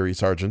your theory,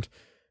 Sergeant,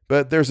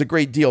 but there's a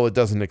great deal it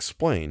doesn't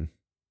explain.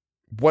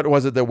 What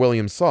was it that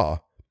William saw?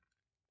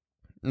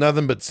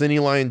 Nothing but Cinny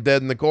lying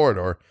dead in the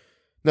corridor.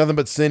 Nothing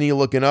but Cinny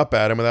looking up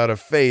at him without a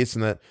face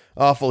and that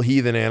awful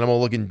heathen animal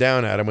looking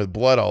down at him with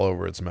blood all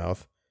over its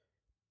mouth.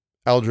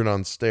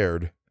 Algernon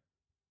stared.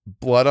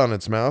 Blood on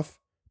its mouth?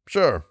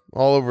 Sure,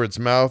 all over its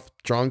mouth,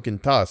 trunk,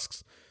 and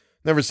tusks.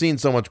 Never seen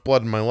so much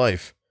blood in my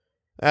life.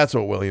 That's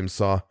what William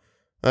saw.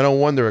 I don't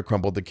wonder it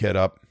crumpled the kid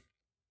up.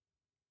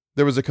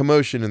 There was a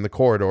commotion in the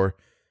corridor.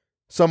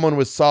 Someone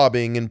was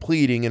sobbing and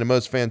pleading in a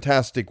most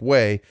fantastic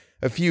way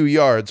a few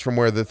yards from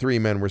where the three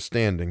men were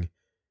standing.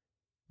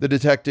 The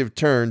detective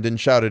turned and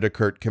shouted a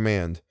curt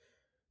command.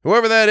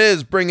 Whoever that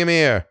is, bring him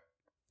here.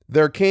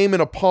 There came an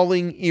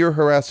appalling,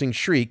 ear-harassing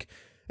shriek,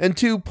 and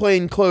two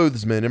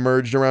plainclothesmen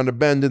emerged around a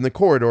bend in the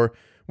corridor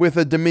with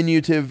a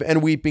diminutive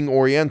and weeping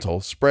Oriental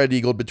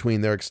spread-eagled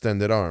between their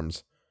extended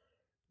arms.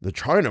 The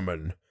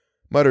Chinaman,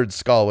 muttered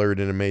Scollard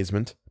in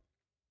amazement.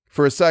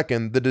 For a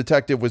second, the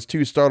detective was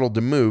too startled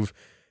to move,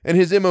 and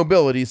his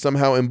immobility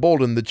somehow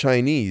emboldened the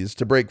Chinese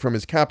to break from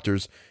his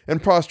captors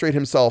and prostrate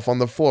himself on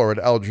the floor at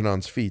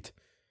Algernon's feet.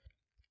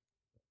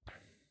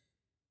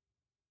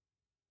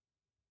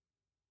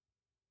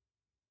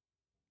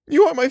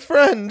 You are my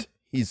friend,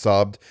 he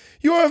sobbed.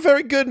 You are a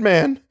very good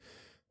man.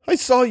 I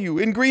saw you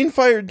in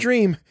Greenfire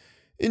Dream.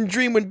 In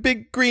Dream when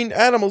big green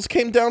animals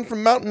came down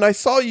from mountain, I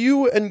saw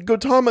you and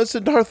Gautama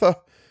Siddhartha.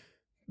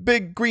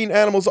 Big green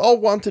animals all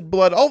wanted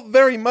blood, all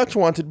very much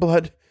wanted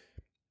blood.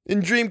 In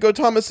Dream,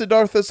 Gautama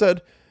Siddhartha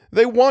said,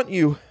 they want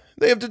you.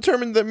 They have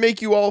determined to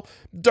make you all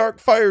dark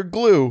fire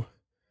glue.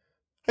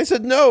 I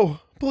said, no,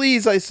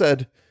 please, I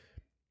said.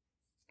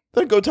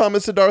 Then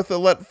Gautama Siddhartha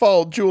let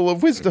fall Jewel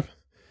of Wisdom.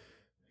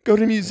 Go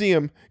to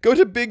museum. Go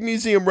to big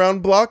museum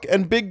round block,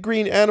 and big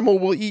green animal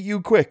will eat you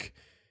quick.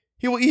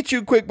 He will eat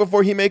you quick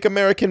before he make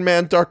American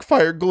man dark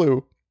fire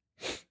glue.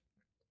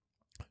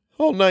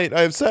 All night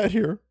I have sat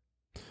here.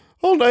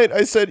 All night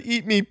I said,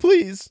 eat me,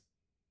 please.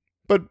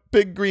 But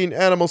big green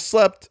animal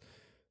slept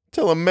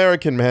till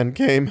American man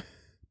came.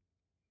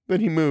 Then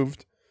he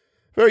moved.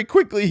 Very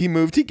quickly he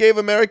moved. He gave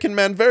American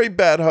man very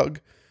bad hug.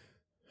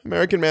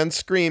 American man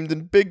screamed,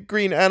 and big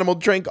green animal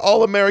drank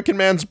all American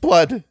man's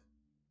blood.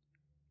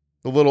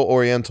 The little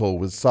Oriental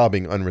was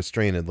sobbing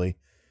unrestrainedly.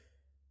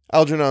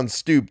 Algernon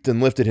stooped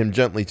and lifted him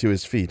gently to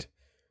his feet.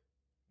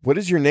 What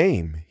is your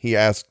name? He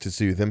asked to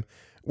soothe him.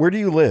 Where do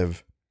you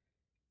live?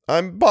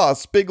 I'm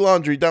boss, big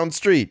laundry down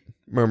street,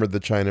 murmured the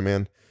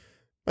Chinaman.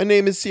 My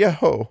name is Xia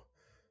Ho.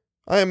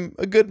 I am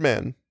a good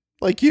man,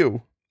 like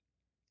you.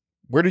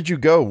 Where did you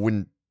go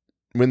when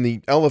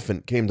the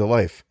elephant came to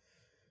life?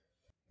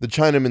 The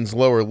Chinaman's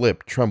lower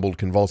lip trembled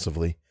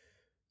convulsively.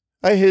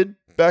 I hid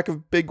back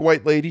of big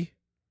white lady.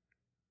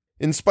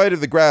 In spite of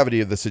the gravity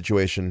of the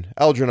situation,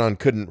 Algernon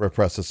couldn't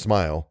repress a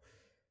smile.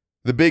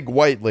 The big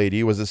white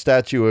lady was a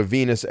statue of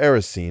Venus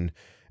Erycine,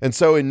 and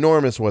so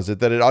enormous was it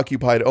that it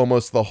occupied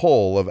almost the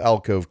whole of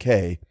Alcove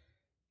K.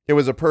 It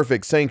was a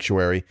perfect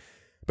sanctuary,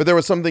 but there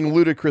was something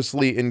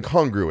ludicrously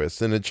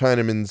incongruous in a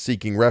Chinaman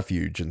seeking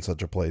refuge in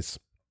such a place.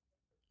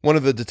 One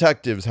of the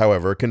detectives,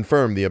 however,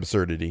 confirmed the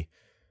absurdity.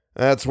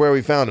 That's where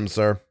we found him,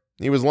 sir.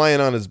 He was lying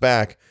on his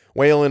back,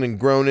 wailing and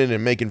groaning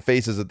and making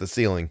faces at the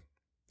ceiling.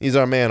 He's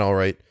our man, all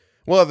right.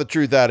 We'll have the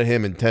truth out of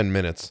him in 10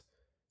 minutes.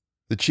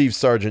 The chief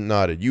sergeant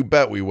nodded. You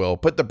bet we will.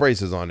 Put the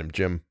braces on him,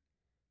 Jim.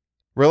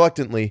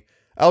 Reluctantly,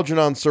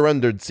 Algernon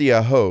surrendered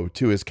Xia Ho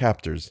to his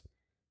captors.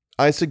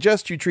 I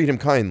suggest you treat him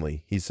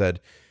kindly, he said.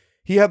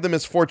 He had the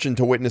misfortune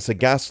to witness a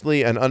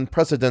ghastly and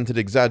unprecedented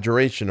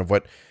exaggeration of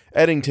what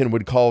Eddington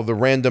would call the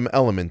random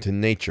element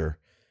in nature.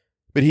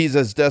 But he's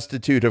as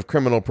destitute of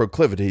criminal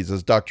proclivities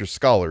as Dr.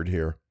 Scollard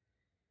here.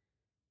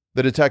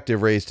 The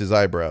detective raised his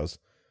eyebrows.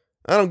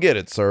 I don't get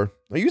it, sir.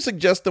 Are you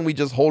suggesting we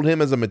just hold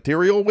him as a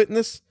material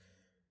witness?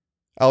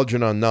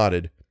 Algernon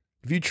nodded.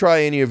 If you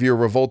try any of your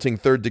revolting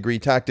third-degree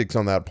tactics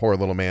on that poor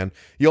little man,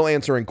 you'll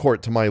answer in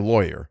court to my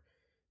lawyer.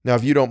 Now,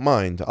 if you don't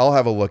mind, I'll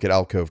have a look at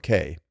Alcove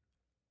K.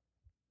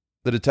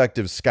 The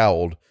detective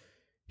scowled.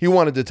 He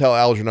wanted to tell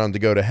Algernon to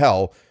go to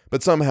hell,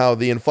 but somehow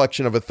the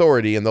inflection of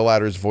authority in the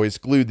latter's voice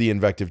glued the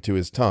invective to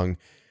his tongue,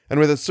 and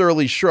with a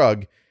surly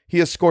shrug,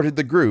 he escorted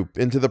the group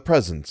into the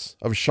presence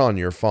of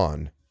Shania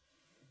Fawn.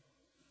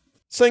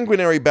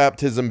 Sanguinary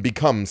baptism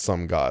becomes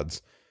some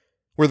gods.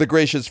 Were the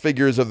gracious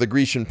figures of the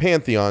Grecian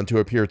pantheon to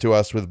appear to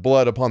us with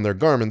blood upon their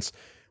garments,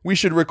 we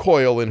should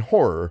recoil in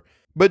horror.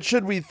 But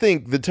should we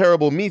think the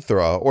terrible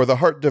Mithra or the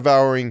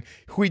heart-devouring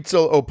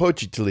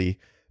Huitzilopochtli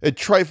a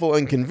trifle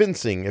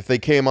unconvincing if they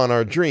came on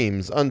our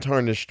dreams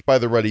untarnished by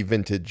the ruddy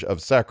vintage of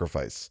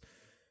sacrifice?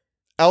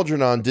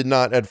 Algernon did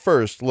not at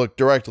first look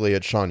directly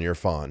at Shania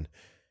Fawn.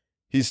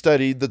 He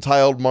studied the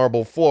tiled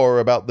marble floor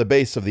about the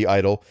base of the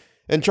idol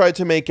and tried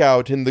to make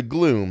out in the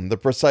gloom the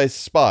precise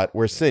spot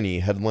where Cinny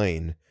had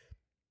lain.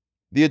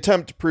 The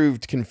attempt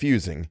proved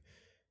confusing.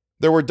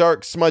 There were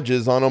dark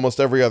smudges on almost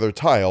every other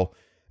tile,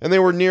 and they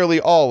were nearly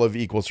all of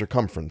equal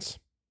circumference.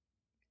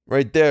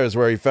 Right there is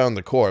where he found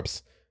the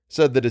corpse,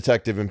 said the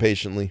detective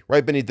impatiently,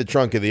 right beneath the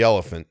trunk of the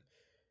elephant.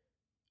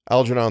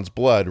 Algernon's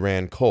blood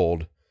ran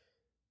cold.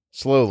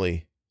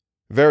 Slowly,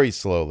 very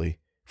slowly,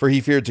 for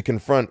he feared to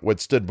confront what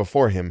stood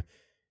before him,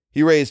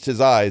 he raised his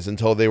eyes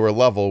until they were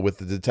level with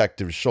the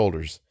detective's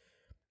shoulders.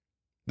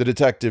 The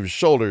detective's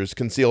shoulders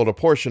concealed a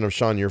portion of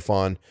Shania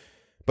Fawn,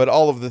 but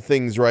all of the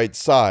thing's right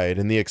side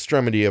and the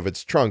extremity of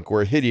its trunk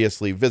were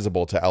hideously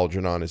visible to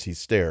Algernon as he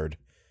stared.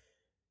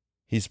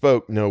 He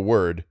spoke no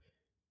word.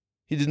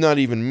 He did not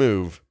even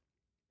move,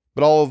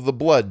 but all of the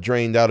blood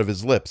drained out of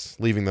his lips,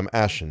 leaving them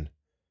ashen.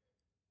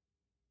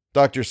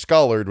 Dr.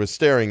 Scollard was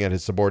staring at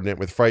his subordinate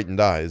with frightened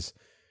eyes.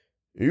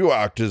 "You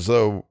act as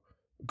though...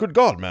 Good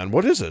God, man,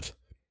 what is it?"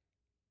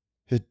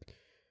 "It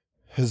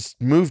has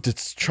moved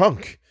its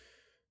trunk."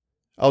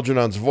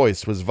 Algernon's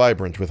voice was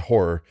vibrant with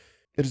horror.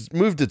 "It has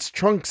moved its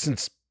trunk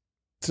since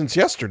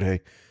yesterday,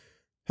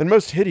 and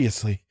most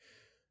hideously.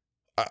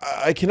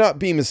 I cannot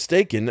be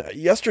mistaken.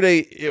 Yesterday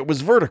it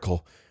was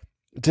vertical.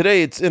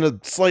 Today it's in a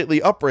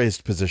slightly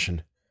upraised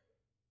position."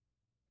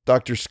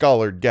 Dr.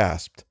 Scollard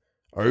gasped.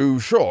 "Are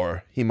you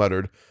sure?" he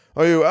muttered.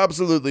 "Are you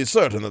absolutely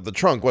certain that the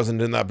trunk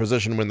wasn't in that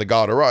position when the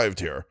guard arrived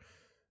here?"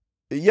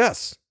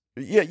 "Yes.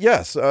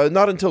 Yes.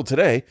 Not until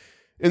today.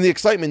 In the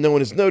excitement, no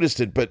one has noticed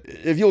it, but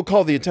if you'll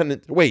call the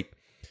attendant—" Wait.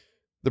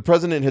 The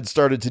president had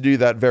started to do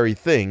that very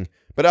thing,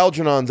 but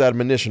Algernon's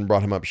admonition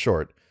brought him up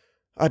short.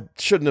 "I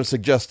shouldn't have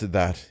suggested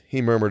that,"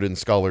 he murmured in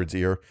Scollard's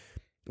ear.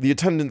 "The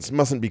attendants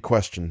mustn't be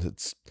questioned.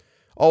 It's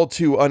all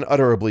too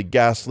unutterably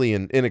ghastly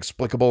and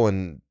inexplicable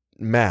and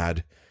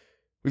mad.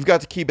 We've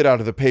got to keep it out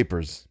of the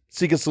papers.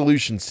 Seek a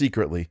solution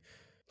secretly.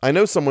 I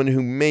know someone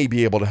who may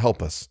be able to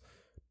help us.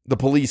 The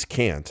police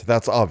can't,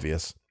 that's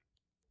obvious."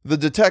 The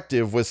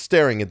detective was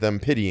staring at them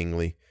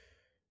pityingly.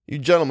 "You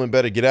gentlemen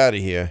better get out of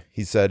here,"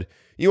 he said.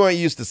 "You aren't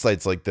used to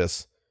sights like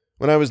this.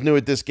 When I was new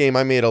at this game,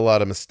 I made a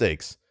lot of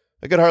mistakes.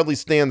 I could hardly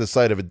stand the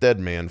sight of a dead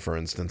man, for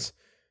instance.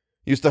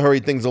 Used to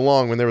hurry things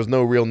along when there was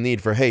no real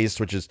need for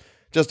haste, which is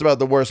just about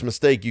the worst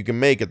mistake you can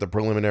make at the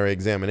preliminary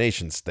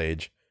examination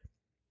stage."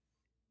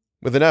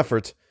 With an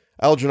effort,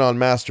 Algernon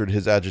mastered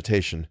his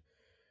agitation.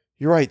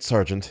 "You're right,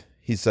 Sergeant,"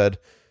 he said.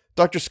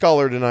 "Dr.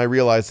 Scollard and I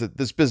realize that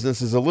this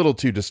business is a little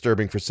too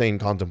disturbing for sane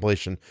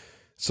contemplation,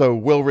 so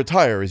we'll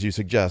retire, as you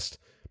suggest.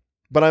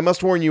 But I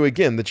must warn you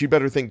again that you'd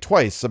better think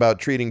twice about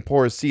treating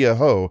poor Sia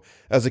Ho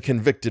as a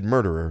convicted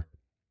murderer."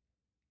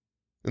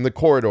 In the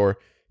corridor,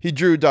 he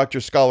drew Dr.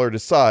 Scollard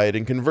aside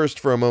and conversed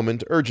for a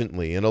moment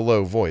urgently in a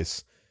low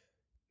voice.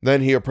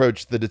 Then he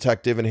approached the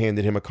detective and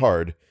handed him a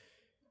card.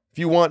 "If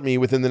you want me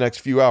within the next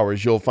few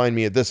hours, you'll find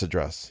me at this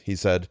address," he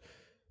said.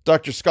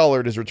 "Dr.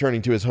 Scollard is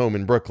returning to his home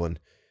in Brooklyn.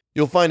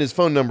 You'll find his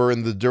phone number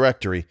in the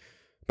directory,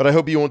 but I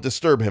hope you won't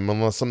disturb him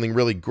unless something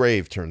really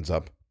grave turns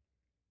up."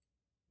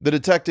 The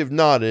detective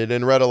nodded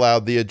and read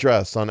aloud the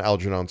address on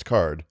Algernon's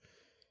card.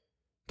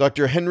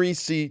 Dr. Henry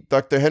C.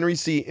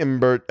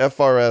 Imbert,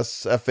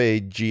 FRS,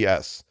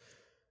 FAGS.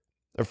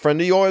 "A friend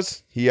of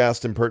yours?" he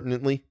asked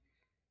impertinently.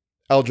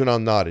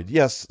 Algernon nodded.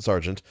 "Yes,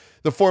 Sergeant.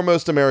 The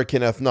foremost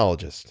American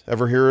ethnologist.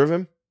 Ever hear of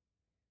him?"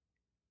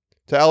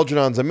 To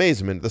Algernon's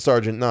amazement, the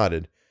sergeant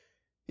nodded.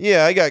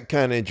 "Yeah, I got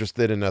kind of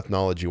interested in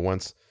ethnology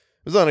once.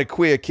 I was on a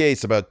queer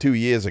case about 2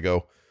 years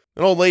ago.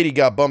 An old lady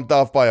got bumped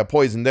off by a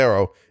poisoned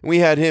arrow, and we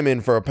had him in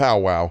for a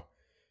powwow.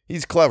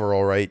 He's clever,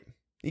 all right.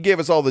 He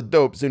gave us all the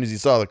dope as soon as he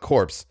saw the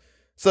corpse.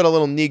 Said a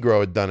little Negro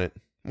had done it.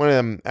 One of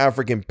them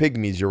African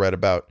pygmies you read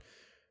about.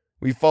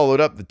 We followed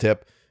up the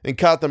tip and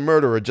caught the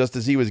murderer just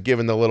as he was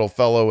giving the little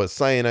fellow a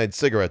cyanide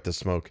cigarette to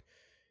smoke.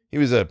 He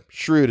was a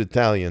shrewd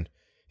Italian.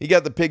 He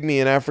got the pygmy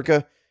in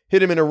Africa,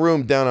 hid him in a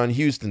room down on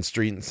Houston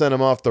Street, and sent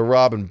him off to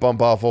rob and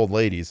bump off old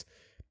ladies.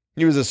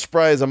 He was as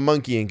spry as a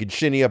monkey and could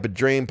shinny up a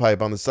drain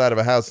pipe on the side of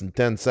a house in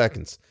 10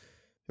 seconds.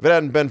 If it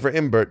hadn't been for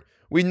Imbert,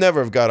 we'd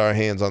never have got our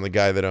hands on the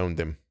guy that owned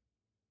him."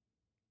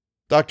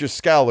 Dr.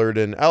 Scollard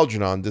and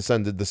Algernon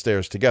descended the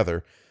stairs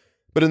together,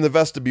 but in the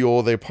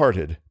vestibule they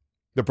parted,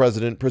 the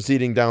president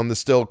proceeding down the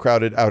still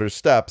crowded outer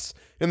steps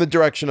in the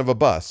direction of a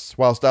bus,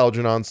 whilst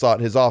Algernon sought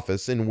his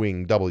office in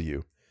Wing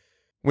W.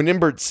 "When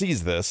Imbert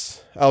sees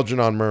this,"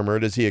 Algernon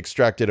murmured as he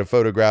extracted a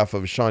photograph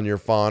of Shania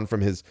Fawn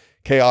from his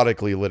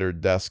chaotically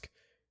littered desk,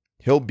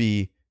 "he'll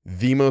be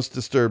the most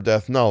disturbed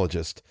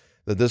ethnologist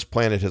that this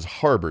planet has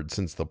harbored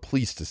since the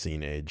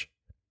Pleistocene age."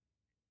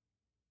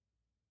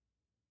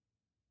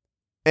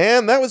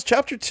 And that was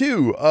chapter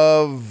 2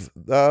 of,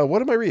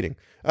 what am I reading?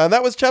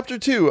 That was chapter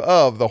 2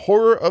 of The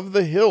Horror of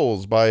the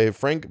Hills by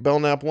Frank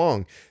Belknap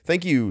Long.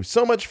 Thank you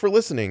so much for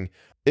listening.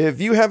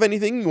 If you have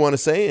anything you want to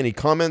say, any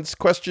comments,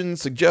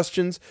 questions,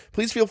 suggestions,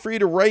 please feel free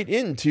to write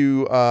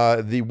into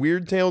the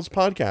Weird Tales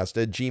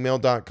Podcast at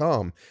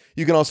gmail.com.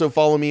 You can also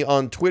follow me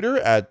on Twitter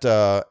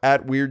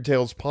at Weird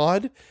Tales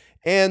Pod.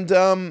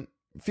 And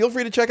feel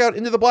free to check out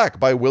Into the Black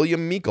by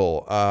William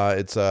Meikle.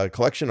 It's a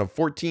collection of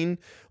 14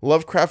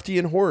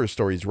 Lovecraftian horror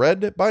stories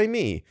read by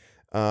me.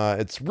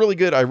 It's really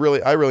good. I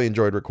really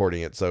enjoyed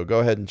recording it, so go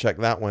ahead and check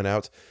that one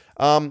out.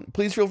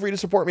 Please feel free to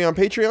support me on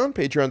Patreon,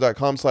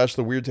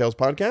 patreon.com/The Weird Tales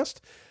Podcast.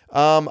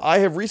 I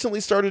have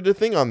recently started a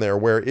thing on there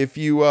where if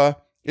you are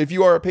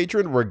a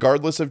patron,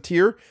 regardless of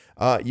tier,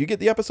 you get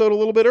the episode a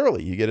little bit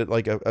early. You get it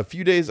like a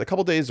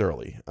couple days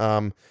early.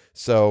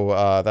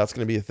 So that's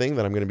going to be a thing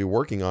that I'm going to be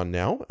working on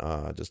now,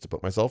 just to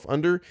put myself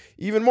under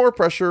even more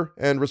pressure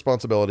and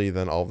responsibility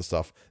than all the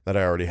stuff that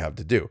I already have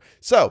to do.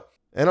 So,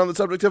 and on the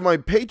subject of my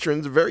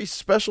patrons, a very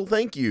special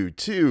thank you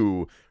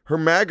to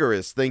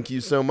Hermagoras. Thank you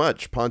so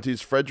much.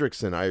 Pontus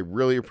Fredrickson, I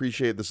really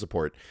appreciate the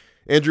support.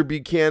 Andrew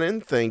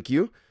Buchanan, thank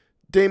you.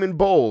 Damon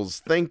Bowles,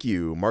 thank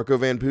you. Marco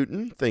Van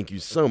Putten, thank you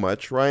so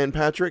much. Ryan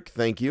Patrick,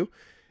 thank you.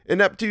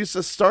 Ineptus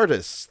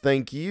Astartes,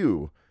 thank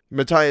you.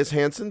 Matthias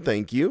Hansen,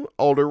 thank you.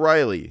 Alder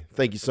Riley,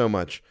 thank you so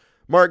much.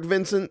 Mark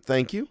Vincent,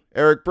 thank you.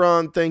 Eric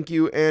Braun, thank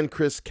you. And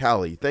Chris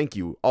Callie, thank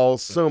you all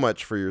so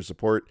much for your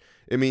support.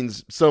 It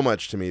means so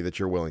much to me that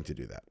you're willing to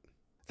do that.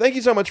 Thank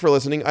you so much for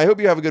listening. I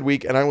hope you have a good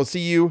week, and I will see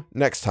you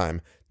next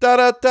time.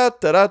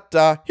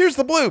 Da-da-da-da-da-da. Here's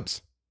the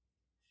bloopers.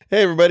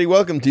 Hey, everybody.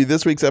 Welcome to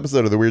this week's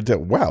episode of The Weird Tale.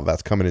 Wow,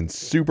 that's coming in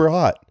super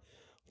hot.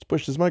 Let's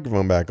push this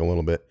microphone back a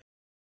little bit.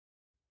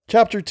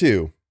 Chapter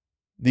 2,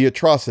 The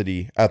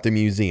Atrocity at the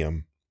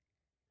Museum.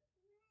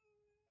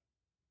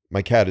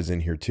 My cat is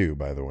in here too,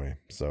 by the way,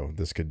 so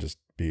this could just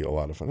be a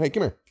lot of fun. Hey,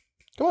 come here.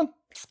 Come on.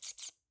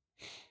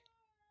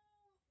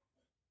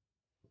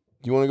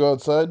 Do you want to go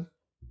outside?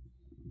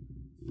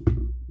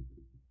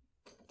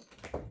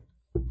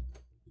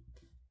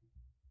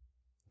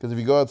 Because if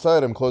you go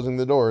outside, I'm closing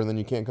the door, and then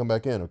you can't come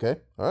back in, okay?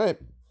 All right.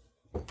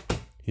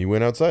 He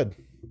went outside.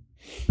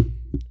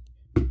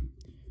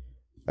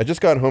 I just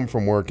got home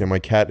from work, and my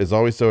cat is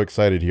always so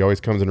excited. He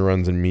always comes and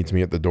runs and meets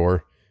me at the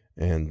door,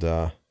 and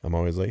I'm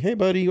always like, hey,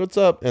 buddy, what's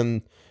up?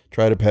 And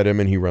try to pet him,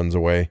 and he runs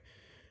away.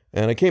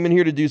 And I came in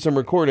here to do some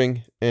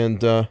recording,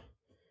 and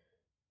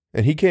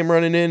he came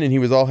running in, and he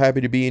was all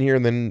happy to be in here,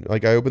 and then,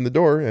 like, I opened the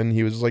door, and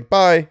he was just like,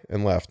 bye,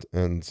 and left.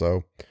 And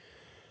so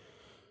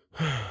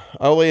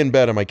I'll lay in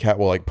bed, and my cat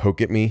will, like, poke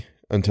at me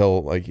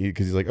until, like,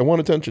 because he's like, I want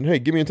attention. Hey,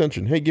 give me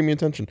attention. Hey, give me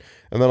attention.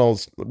 And then I'll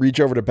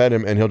reach over to pet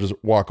him, and he'll just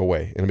walk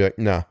away, and I'll be like,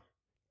 nah.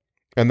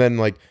 And then,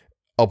 like,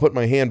 I'll put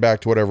my hand back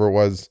to whatever it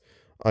was,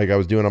 like, I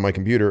was doing on my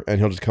computer, and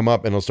he'll just come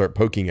up, and he'll start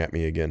poking at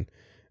me again.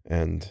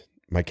 And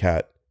my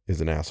cat is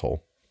an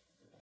asshole.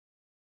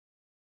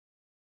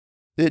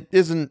 It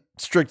isn't,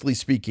 strictly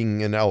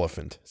speaking, an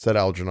elephant, said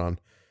Algernon.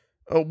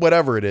 Oh,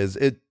 whatever it is,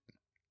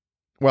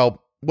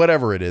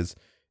 whatever it is,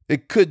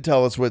 it could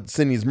tell us what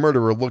Cindy's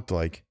murderer looked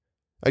like.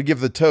 I'd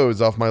give the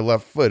toes off my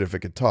left foot if it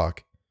could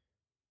talk.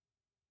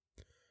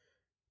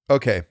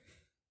 Okay.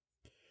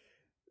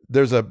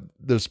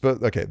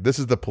 Okay, this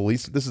is the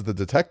police, this is the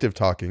detective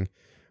talking,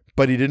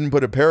 but he didn't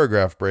put a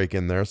paragraph break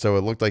in there, so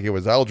it looked like it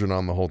was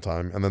Algernon the whole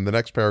time, and then the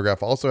next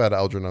paragraph also had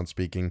Algernon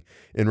speaking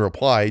in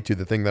reply to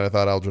the thing that I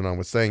thought Algernon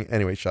was saying.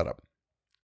 Anyway, shut up.